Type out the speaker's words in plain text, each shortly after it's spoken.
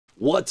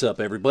What's up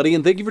everybody,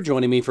 and thank you for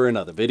joining me for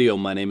another video.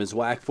 My name is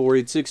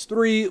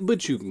Whack4863,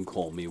 but you can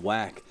call me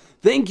Whack.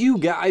 Thank you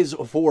guys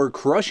for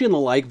crushing the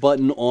like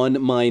button on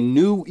my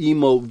new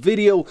emote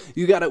video.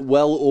 You got it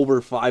well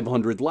over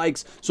 500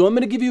 likes, so I'm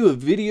going to give you a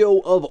video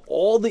of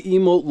all the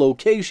emote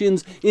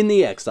locations in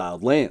the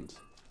Exiled Lands.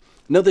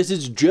 Now this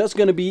is just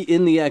going to be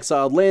in the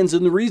Exiled Lands,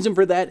 and the reason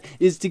for that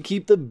is to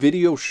keep the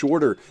video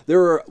shorter.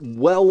 There are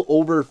well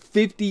over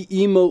 50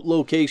 emote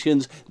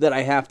locations that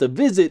I have to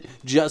visit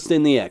just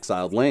in the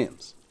Exiled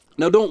Lands.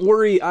 Now don't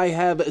worry, I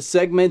have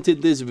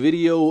segmented this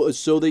video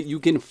so that you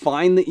can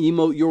find the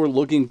emote you're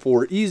looking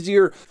for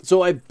easier.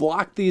 So I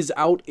blocked these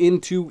out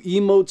into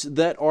emotes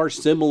that are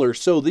similar.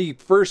 So the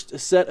first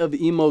set of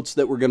emotes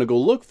that we're going to go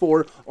look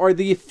for are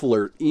the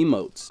Flirt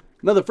emotes.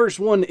 Now the first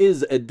one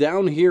is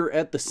down here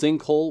at the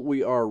sinkhole.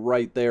 We are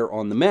right there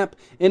on the map,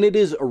 and it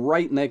is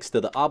right next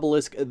to the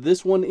obelisk.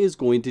 This one is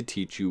going to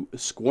teach you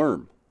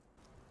Squirm.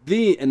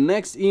 The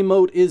next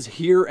emote is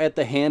here at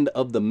the hand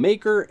of the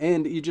maker,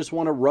 and you just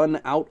want to run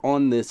out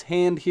on this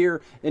hand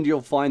here and you'll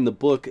find the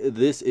book.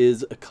 This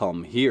is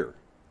Come Here.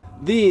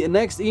 The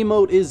next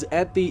emote is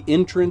at the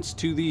entrance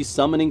to the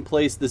summoning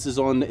place. This is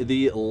on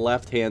the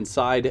left hand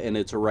side, and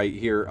it's right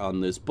here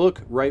on this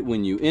book right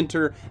when you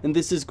enter, and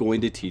this is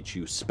going to teach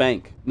you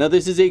Spank. Now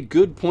this is a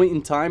good point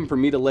in time for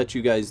me to let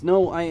you guys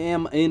know I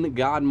am in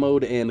God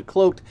mode and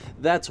cloaked.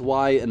 That's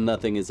why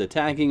nothing is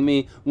attacking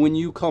me. When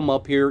you come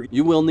up here,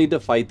 you will need to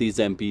fight these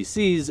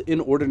NPCs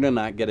in order to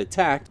not get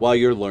attacked while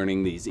you're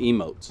learning these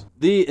emotes.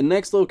 The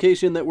next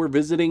location that we're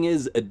visiting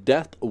is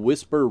Death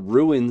Whisper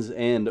Ruins,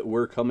 and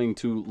we're coming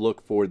to look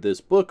for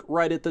this book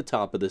right at the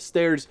top of the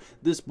stairs.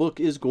 This book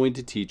is going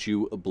to teach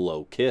you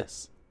Blow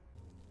Kiss.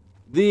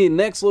 The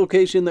next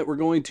location that we're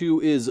going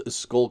to is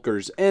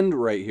Skulker's End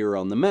right here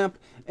on the map,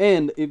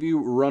 and if you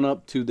run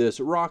up to this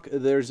rock,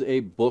 there's a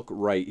book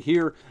right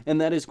here, and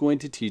that is going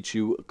to teach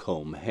you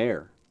Comb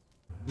Hair.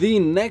 The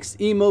next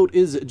emote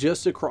is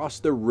just across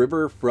the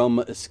river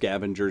from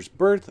Scavenger's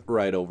Birth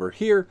right over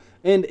here,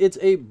 and it's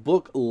a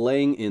book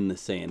laying in the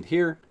sand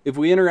here. If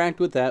we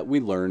interact with that, we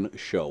learn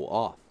Show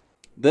Off.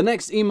 The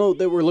next emote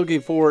that we're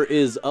looking for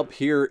is up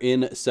here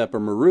in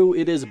Sepamaru.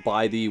 It is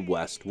by the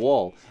west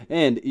wall,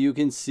 and you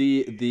can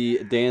see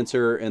the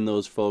dancer and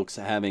those folks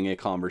having a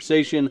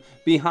conversation.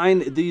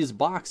 Behind these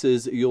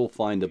boxes, you'll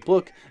find a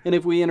book, and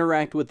if we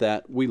interact with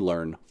that, we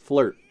learn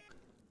Flirt.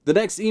 The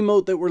next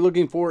emote that we're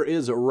looking for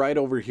is right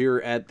over here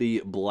at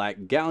the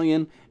Black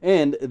Galleon,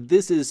 and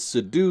this is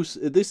Seduce.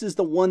 This is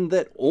the one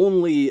that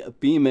only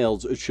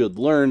females should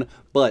learn,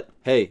 but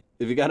hey,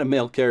 if you got a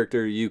male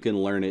character, you can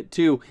learn it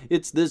too.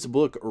 It's this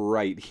book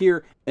right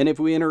here, and if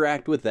we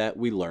interact with that,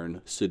 we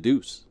learn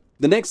Seduce.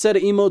 The next set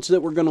of emotes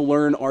that we're going to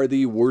learn are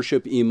the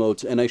worship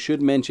emotes, and I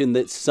should mention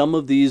that some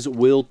of these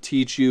will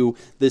teach you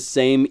the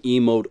same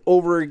emote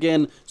over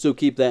again, so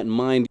keep that in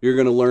mind. You're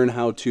going to learn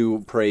how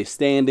to pray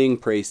standing,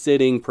 pray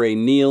sitting, pray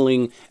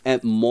kneeling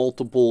at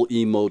multiple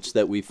emotes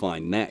that we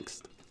find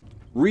next.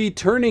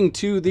 Returning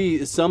to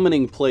the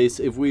summoning place,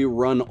 if we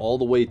run all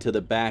the way to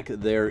the back,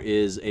 there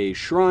is a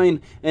shrine,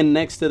 and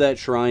next to that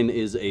shrine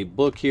is a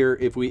book here.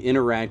 If we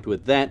interact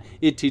with that,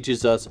 it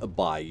teaches us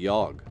Bai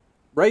Yog.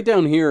 Right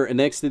down here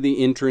next to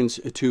the entrance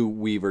to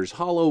Weaver's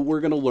Hollow, we're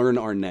going to learn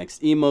our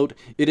next emote.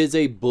 It is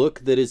a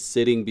book that is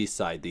sitting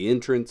beside the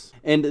entrance,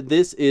 and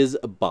this is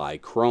by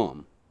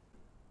Crom.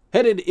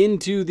 Headed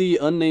into the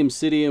unnamed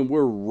city, and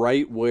we're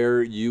right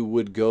where you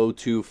would go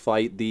to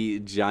fight the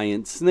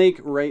giant snake.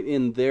 Right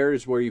in there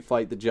is where you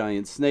fight the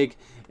giant snake,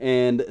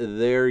 and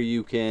there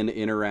you can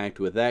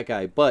interact with that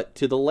guy. But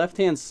to the left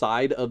hand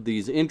side of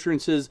these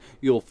entrances,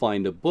 you'll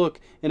find a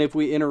book, and if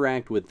we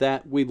interact with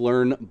that, we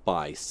learn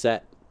By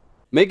Set.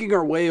 Making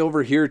our way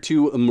over here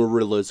to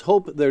Marilla's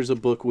Hope, there's a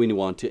book we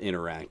want to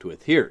interact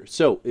with here.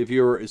 So if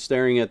you're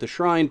staring at the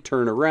shrine,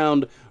 turn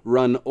around,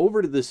 run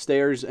over to the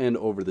stairs and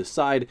over the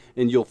side,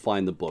 and you'll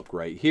find the book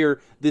right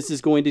here. This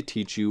is going to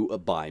teach you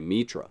by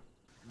Mitra.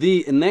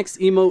 The next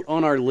emote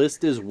on our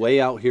list is way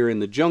out here in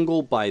the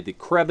jungle by the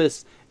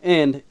crevice,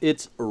 and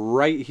it's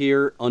right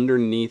here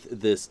underneath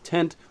this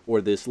tent or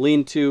this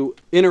lean-to.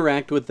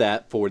 Interact with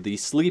that for the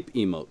sleep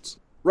emotes.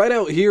 Right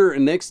out here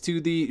next to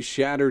the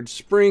Shattered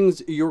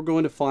Springs, you're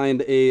going to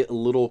find a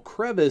little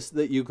crevice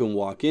that you can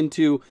walk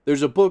into.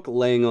 There's a book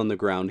laying on the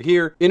ground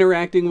here.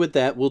 Interacting with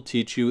that will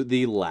teach you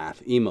the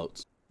Laugh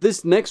emotes.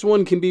 This next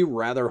one can be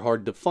rather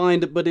hard to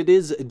find, but it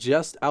is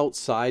just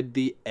outside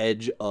the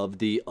edge of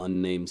the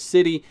unnamed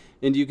city,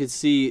 and you can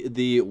see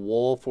the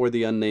wall for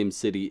the unnamed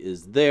city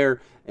is there,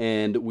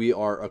 and we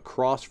are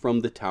across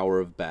from the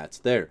Tower of Bats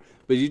there.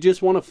 But you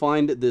just want to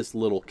find this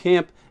little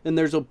camp, and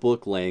there's a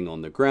book laying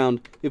on the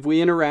ground. If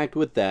we interact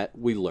with that,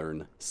 we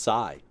learn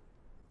Sigh.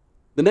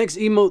 The next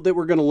emote that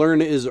we're going to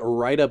learn is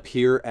right up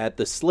here at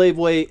the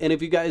Slaveway, and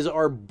if you guys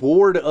are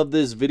bored of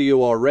this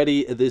video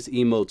already, this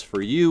emote's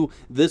for you.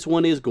 This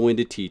one is going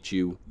to teach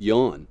you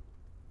Yawn.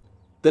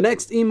 The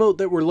next emote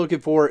that we're looking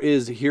for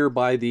is here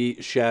by the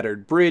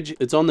Shattered Bridge.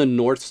 It's on the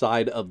north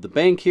side of the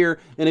bank here,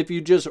 and if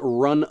you just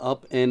run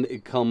up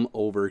and come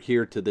over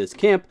here to this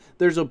camp,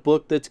 there's a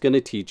book that's going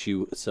to teach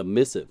you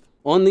Submissive.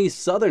 On the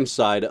southern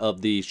side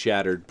of the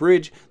shattered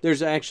bridge,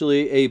 there's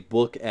actually a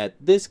book at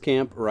this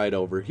camp right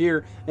over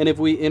here, and if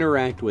we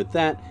interact with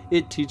that,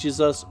 it teaches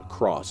us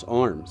cross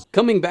arms.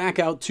 Coming back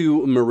out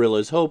to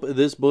Marilla's Hope,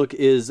 this book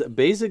is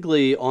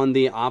basically on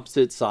the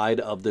opposite side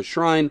of the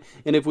shrine,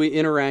 and if we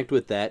interact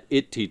with that,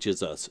 it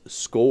teaches us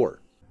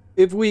score.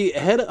 If we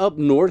head up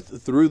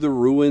north through the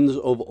ruins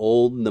of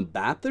Old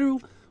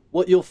Nabathu,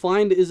 what you'll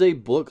find is a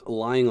book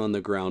lying on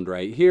the ground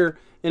right here,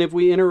 and if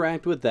we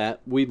interact with that,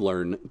 we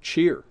learn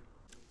cheer.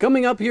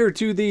 Coming up here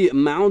to the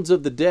Mounds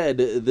of the Dead,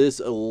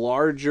 this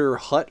larger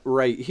hut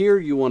right here,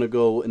 you want to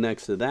go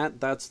next to that.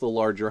 That's the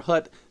larger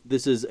hut.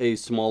 This is a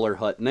smaller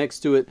hut next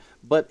to it.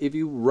 But if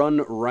you run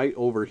right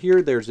over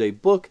here, there's a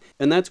book,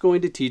 and that's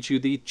going to teach you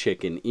the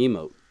chicken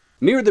emote.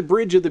 Near the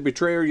Bridge of the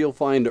Betrayer, you'll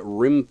find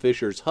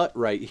Rimfisher's hut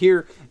right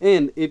here.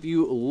 And if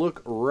you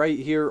look right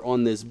here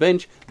on this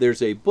bench,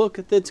 there's a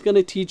book that's going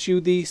to teach you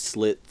the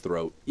slit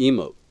throat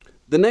emote.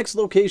 The next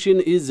location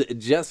is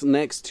just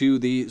next to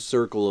the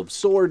Circle of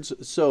Swords,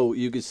 so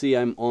you can see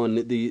I'm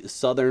on the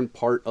southern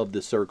part of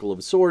the Circle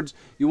of Swords.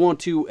 You want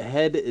to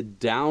head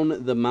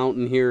down the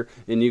mountain here,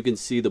 and you can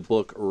see the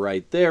book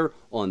right there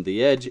on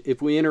the edge.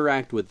 If we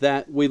interact with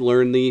that, we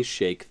learn the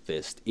Shake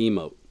Fist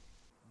emote.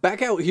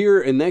 Back out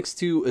here and next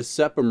to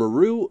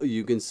Sepamaru,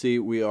 you can see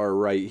we are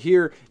right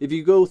here. If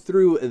you go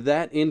through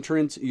that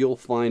entrance, you'll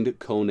find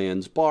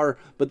Conan's bar,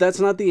 but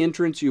that's not the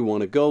entrance you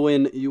want to go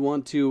in. You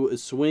want to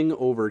swing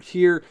over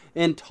here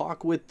and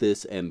talk with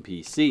this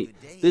NPC.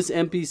 This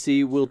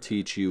NPC will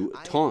teach you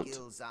Taunt.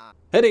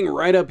 Heading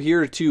right up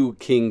here to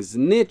King's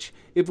Niche,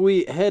 if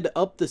we head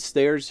up the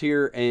stairs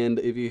here, and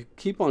if you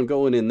keep on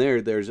going in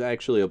there, there's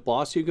actually a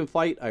boss you can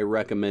fight. I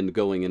recommend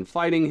going and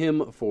fighting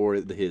him for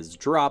his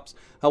drops.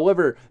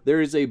 However,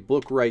 there is a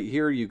book right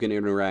here. You can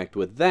interact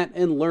with that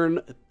and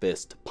learn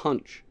Fist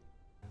Punch.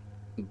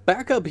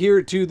 Back up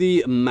here to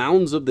the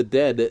Mounds of the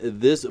Dead,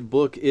 this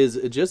book is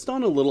just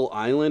on a little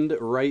island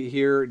right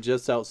here,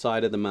 just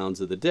outside of the Mounds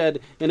of the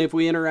Dead, and if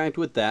we interact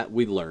with that,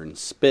 we learn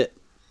Spit.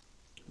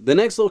 The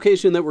next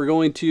location that we're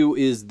going to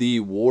is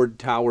the Ward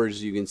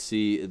Towers. You can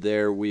see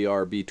there we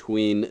are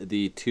between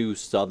the two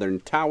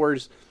southern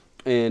towers,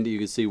 and you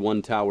can see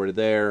one tower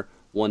there,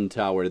 one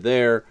tower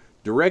there.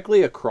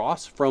 Directly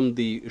across from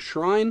the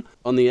shrine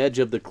on the edge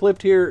of the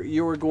cliff here,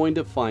 you are going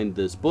to find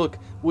this book,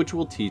 which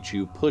will teach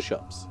you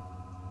push-ups.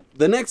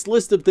 The next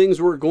list of things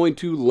we're going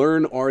to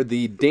learn are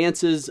the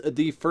dances.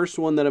 The first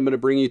one that I'm going to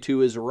bring you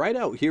to is right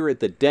out here at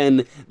the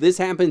den. This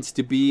happens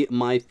to be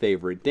my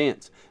favorite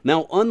dance.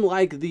 Now,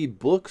 unlike the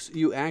books,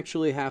 you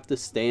actually have to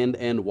stand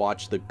and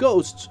watch the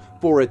ghosts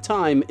for a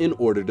time in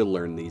order to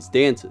learn these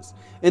dances.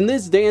 And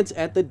this dance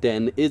at the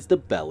den is the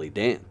belly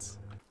dance.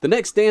 The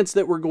next dance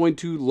that we're going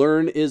to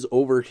learn is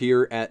over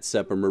here at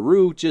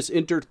Sepamaru. Just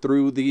enter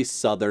through the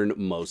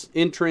southernmost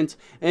entrance,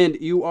 and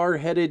you are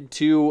headed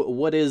to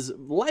what is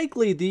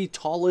likely the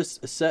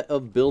tallest set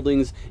of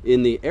buildings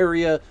in the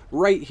area,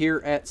 right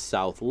here at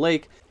South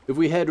Lake. If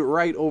we head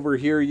right over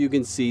here, you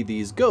can see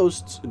these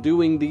ghosts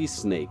doing the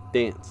snake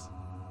dance.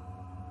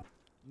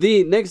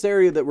 The next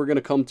area that we're going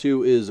to come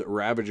to is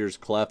Ravager's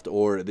Cleft,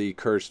 or the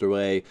Cursed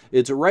Way.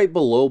 It's right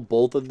below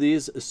both of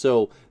these,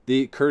 so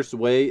the Cursed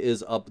Way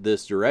is up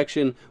this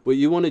direction. What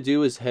you want to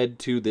do is head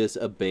to this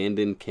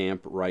abandoned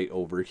camp right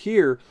over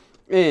here,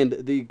 and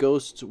the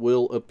ghosts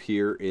will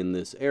appear in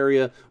this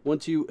area.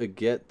 Once you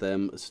get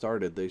them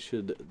started, they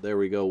should, there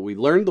we go. We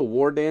learned the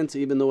war dance,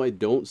 even though I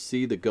don't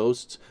see the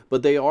ghosts,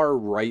 but they are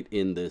right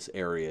in this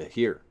area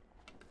here.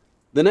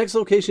 The next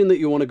location that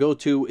you want to go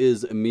to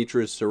is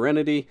Mitra's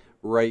Serenity,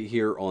 right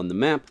here on the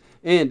map,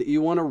 and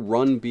you want to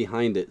run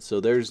behind it.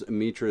 So there's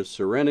Mitra's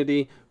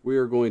Serenity. We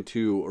are going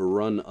to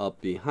run up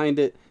behind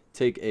it,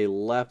 take a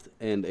left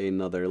and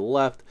another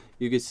left.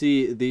 You can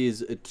see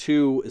these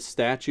two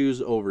statues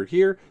over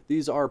here.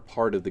 These are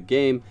part of the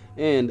game,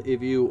 and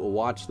if you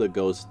watch the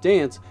ghost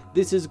dance,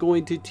 this is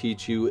going to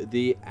teach you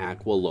the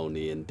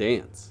Aquilonian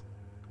dance.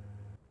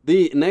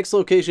 The next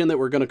location that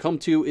we're going to come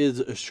to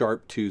is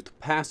Sharptooth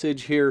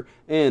Passage here,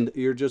 and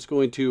you're just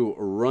going to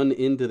run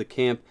into the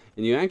camp,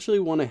 and you actually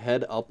want to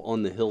head up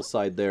on the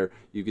hillside there.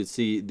 You can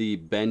see the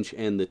bench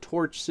and the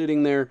torch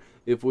sitting there.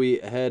 If we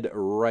head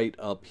right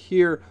up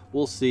here,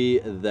 we'll see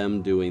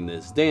them doing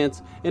this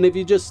dance, and if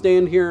you just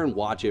stand here and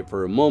watch it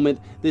for a moment,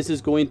 this is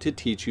going to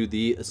teach you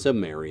the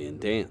Sumerian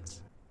dance.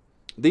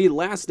 The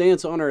last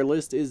dance on our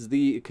list is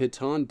the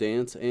Catan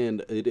dance,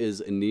 and it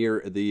is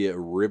near the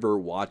River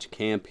Watch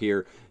camp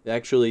here.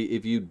 Actually,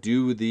 if you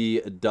do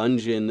the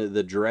dungeon,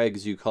 the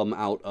dregs, you come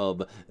out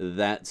of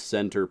that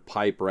center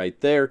pipe right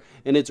there,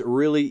 and it's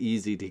really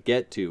easy to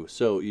get to.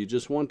 So you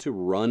just want to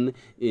run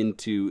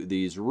into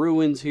these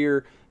ruins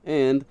here,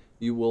 and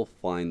you will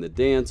find the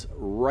dance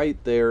right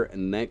there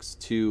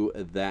next to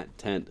that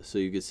tent. So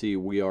you can see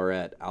we are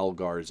at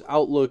Algar's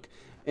Outlook,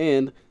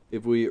 and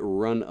if we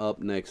run up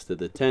next to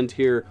the tent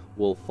here,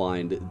 we'll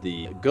find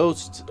the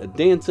ghosts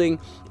dancing.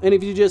 And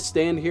if you just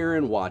stand here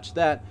and watch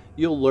that,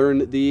 you'll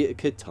learn the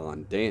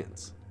Catan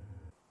dance.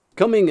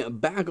 Coming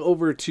back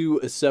over to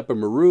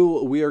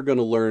Sephiroth, we are going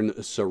to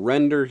learn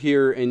Surrender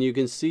here, and you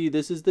can see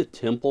this is the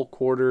temple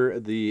quarter.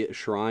 The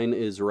shrine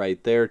is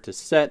right there to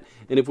set,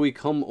 and if we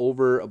come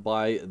over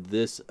by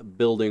this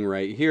building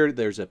right here,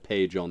 there's a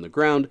page on the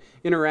ground.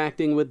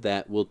 Interacting with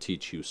that will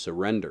teach you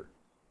Surrender.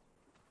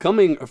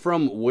 Coming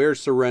from where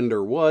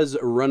Surrender was,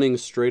 running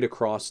straight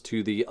across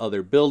to the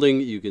other building,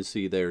 you can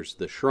see there's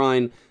the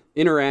shrine.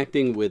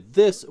 Interacting with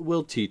this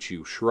will teach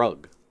you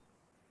Shrug.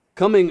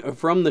 Coming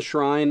from the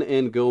shrine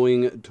and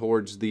going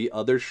towards the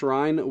other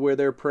shrine where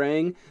they're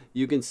praying,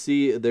 you can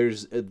see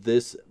there's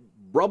this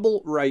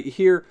rubble right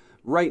here.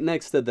 Right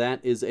next to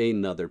that is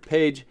another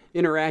page.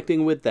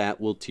 Interacting with that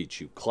will teach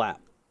you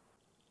Clap.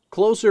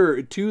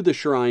 Closer to the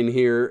shrine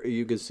here,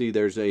 you can see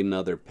there's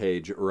another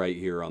page right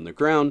here on the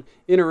ground.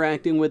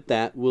 Interacting with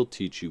that will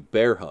teach you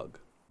Bear Hug.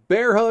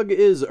 Bear Hug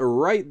is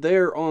right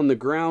there on the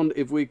ground.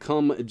 If we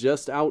come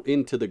just out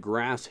into the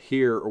grass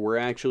here, we're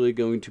actually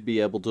going to be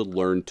able to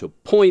learn to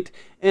point.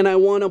 And I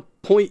want to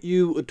point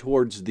you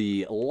towards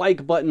the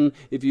like button.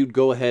 If you'd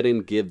go ahead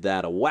and give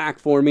that a whack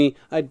for me,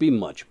 I'd be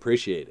much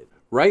appreciated.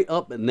 Right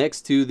up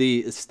next to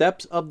the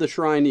steps of the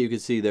shrine, you can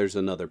see there's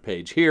another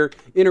page here.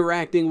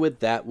 Interacting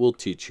with that will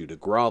teach you to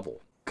grovel.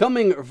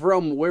 Coming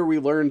from where we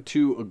learned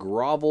to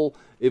grovel,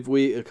 if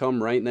we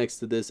come right next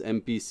to this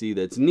NPC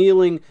that's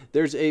kneeling,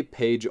 there's a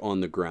page on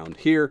the ground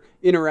here.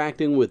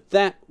 Interacting with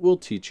that will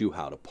teach you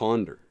how to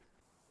ponder.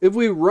 If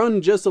we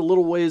run just a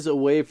little ways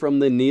away from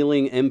the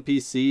kneeling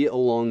NPC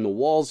along the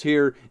walls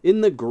here,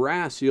 in the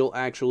grass you'll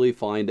actually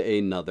find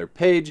another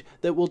page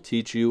that will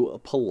teach you a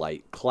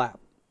polite clap.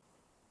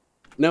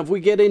 Now, if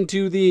we get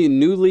into the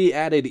newly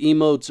added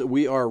emotes,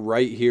 we are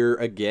right here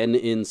again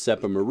in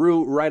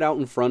Sephiroth, right out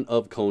in front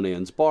of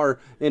Conan's bar,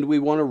 and we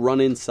want to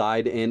run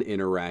inside and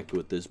interact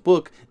with this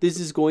book. This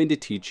is going to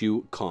teach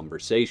you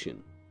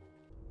conversation.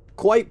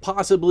 Quite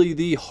possibly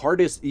the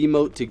hardest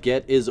emote to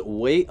get is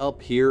way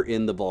up here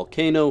in the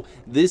volcano.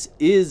 This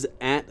is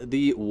at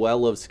the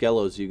Well of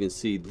Skelos, you can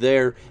see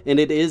there, and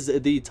it is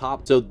the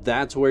top, so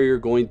that's where you're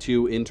going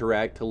to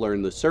interact to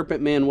learn the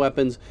Serpent Man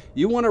weapons.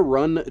 You want to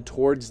run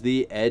towards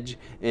the edge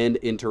and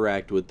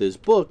interact with this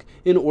book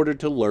in order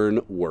to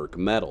learn Work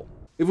Metal.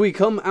 If we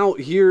come out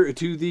here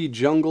to the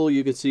jungle,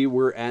 you can see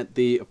we're at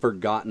the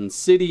Forgotten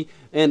City,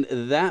 and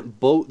that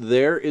boat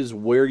there is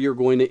where you're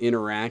going to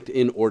interact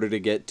in order to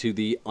get to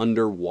the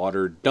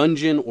underwater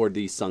dungeon or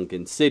the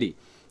Sunken City.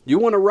 You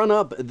want to run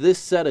up this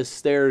set of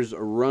stairs,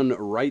 run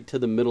right to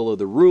the middle of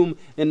the room,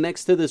 and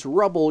next to this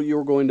rubble,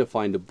 you're going to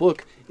find a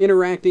book.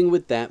 Interacting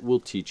with that will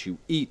teach you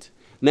Eat.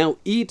 Now,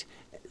 Eat,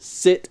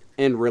 Sit,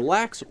 and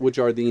Relax, which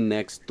are the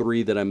next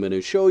three that I'm going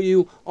to show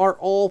you, are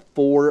all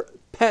for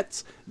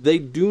pets. They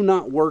do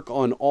not work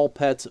on all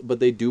pets, but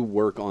they do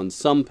work on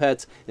some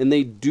pets, and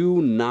they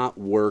do not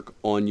work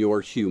on your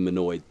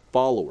humanoid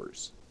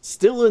followers.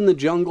 Still in the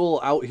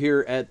jungle out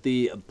here at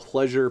the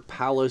Pleasure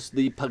Palace,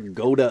 the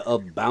Pagoda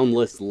of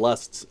Boundless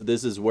Lusts.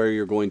 This is where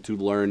you're going to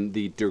learn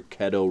the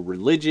Derketo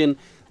religion.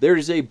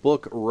 There's a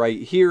book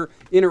right here.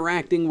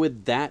 Interacting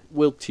with that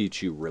will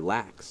teach you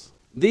Relax.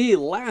 The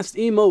last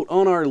emote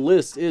on our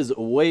list is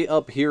way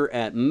up here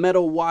at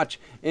Meadow Watch,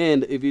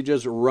 and if you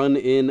just run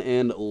in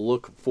and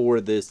look for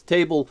this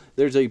table,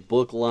 there's a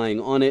book lying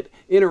on it.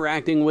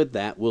 Interacting with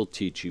that will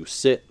teach you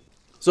Sit.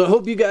 So I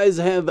hope you guys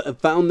have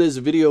found this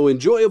video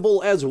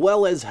enjoyable as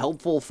well as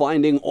helpful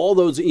finding all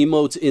those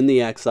emotes in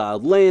the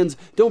Exiled Lands.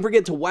 Don't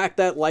forget to whack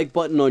that like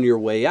button on your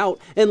way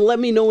out, and let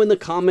me know in the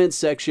comments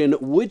section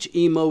which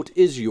emote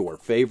is your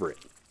favorite.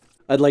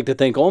 I'd like to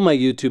thank all my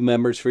YouTube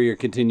members for your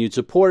continued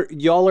support.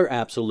 Y'all are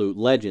absolute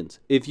legends.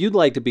 If you'd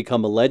like to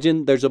become a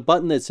legend, there's a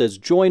button that says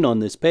join on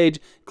this page.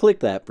 Click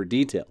that for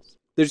details.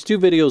 There's 2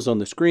 videos on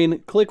the screen.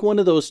 Click one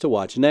of those to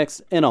watch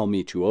next, and I'll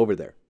meet you over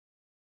there.